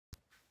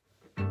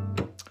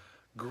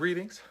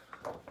Greetings.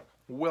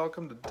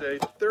 Welcome to day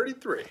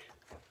 33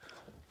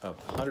 of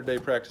the 100-day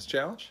practice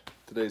challenge.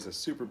 Today's a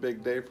super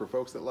big day for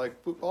folks that like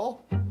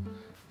football,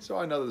 so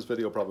I know this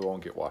video probably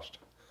won't get watched.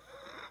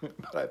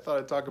 But I thought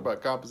I'd talk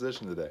about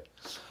composition today.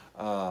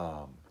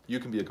 You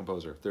can be a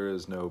composer. There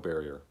is no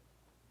barrier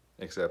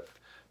except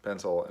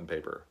pencil and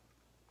paper.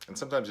 And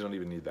sometimes you don't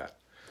even need that.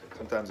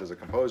 Sometimes as a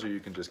composer you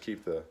can just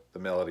keep the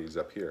melodies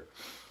up here.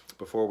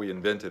 Before we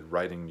invented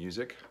writing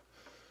music,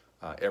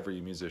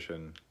 every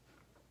musician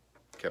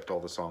kept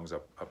all the songs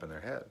up in their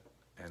head.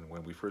 And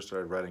when we first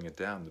started writing it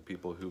down, the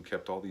people who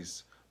kept all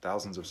these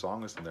thousands of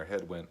songs in their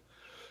head went,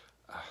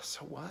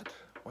 so what?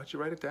 Why'd you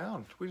write it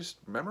down? We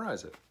just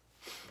memorize it.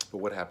 But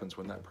what happens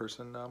when that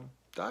person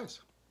dies?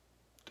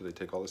 Do they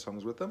take all the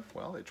songs with them?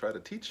 Well, they try to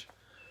teach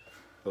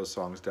those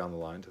songs down the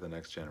line to the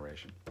next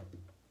generation.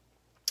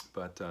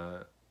 But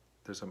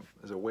there's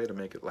a way to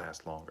make it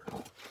last longer.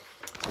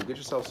 So get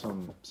yourself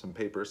some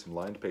paper, some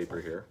lined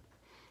paper here.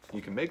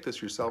 You can make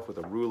this yourself with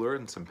a ruler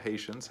and some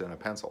patience and a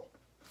pencil.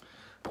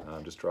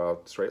 Just draw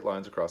straight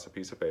lines across a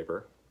piece of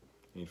paper.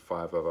 You need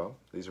 5 of them.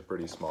 These are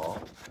pretty small.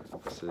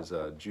 This is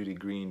Judy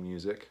Green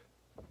music.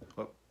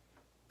 Oh,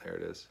 there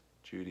it is.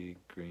 Judy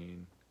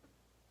Green.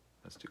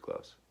 That's too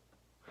close.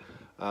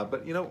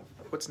 But you know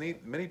what's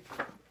neat? Many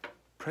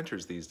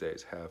printers these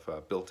days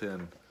have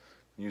built-in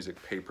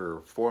music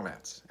paper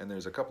formats, and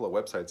there's a couple of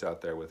websites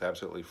out there with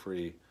absolutely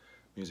free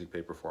music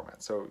paper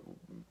formats. So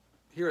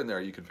here and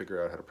there you can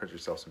figure out how to print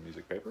yourself some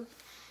music paper.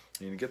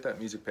 You can get that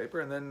music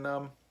paper and then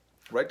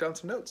write down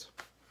some notes,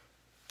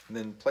 and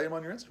then play them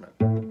on your instrument,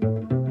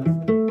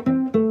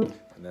 and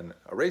then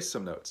erase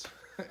some notes,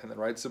 and then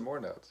write some more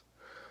notes.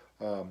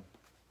 The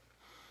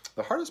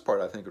hardest part,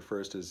 I think, at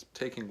first is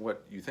taking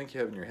what you think you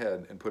have in your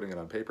head and putting it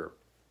on paper,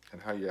 and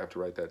how you have to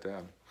write that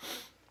down.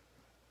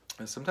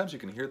 And sometimes you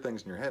can hear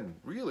things in your head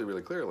really,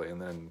 really clearly,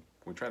 and then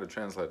when we try to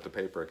translate it to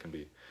paper, it can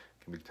be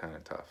kind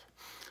of tough.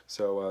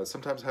 So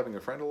sometimes having a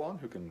friend along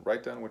who can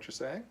write down what you're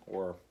saying,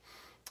 or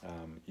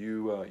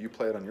you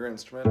play it on your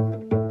instrument,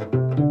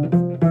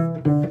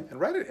 and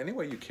write it any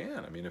way you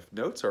can. I mean, if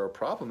notes are a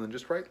problem, then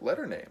just write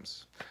letter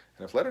names.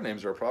 And if letter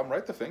names are a problem,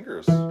 write the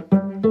fingers that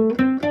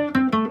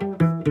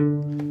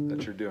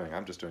you're doing.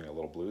 I'm just doing a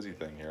little bluesy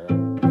thing here.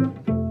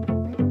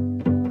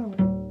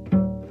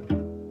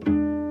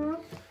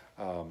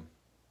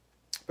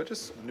 But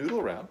just noodle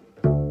around.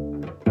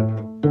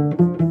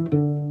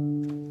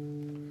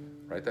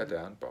 Write that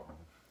down, boom,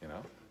 you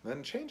know,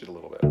 then change it a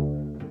little bit.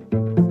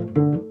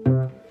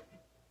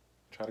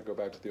 Try to go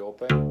back to the old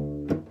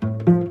thing.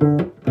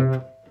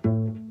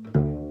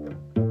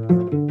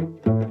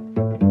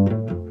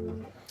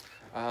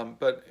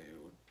 But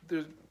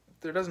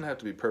there doesn't have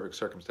to be perfect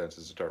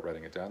circumstances to start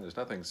writing it down. There's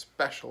nothing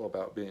special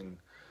about being,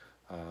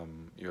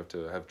 you have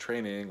to have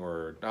training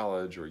or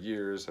knowledge or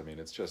years. I mean,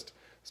 it's just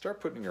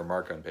start putting your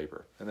mark on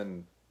paper, and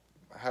then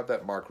have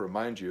that mark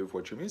remind you of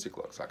what your music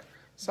looks like.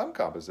 Some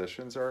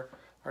compositions are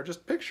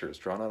just pictures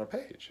drawn on a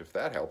page. If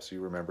that helps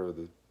you remember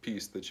the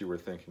piece that you were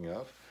thinking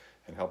of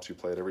and helps you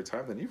play it every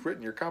time, then you've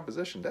written your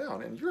composition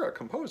down and you're a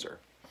composer.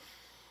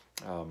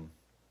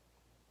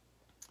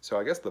 So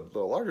I guess the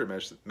larger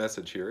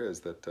message here is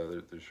that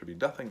there should be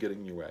nothing getting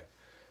in your way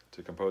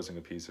to composing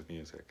a piece of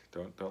music.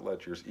 Don't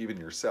let even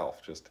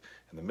yourself, just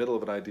in the middle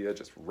of an idea,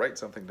 just write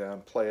something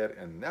down, play it,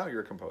 and now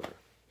you're a composer.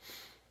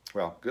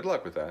 Well, good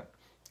luck with that.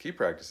 Keep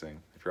practicing.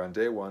 If you're on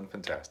day 1,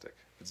 fantastic.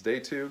 If it's day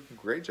 2,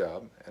 great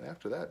job. And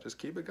after that, just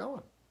keep it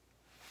going.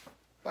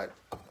 Bye.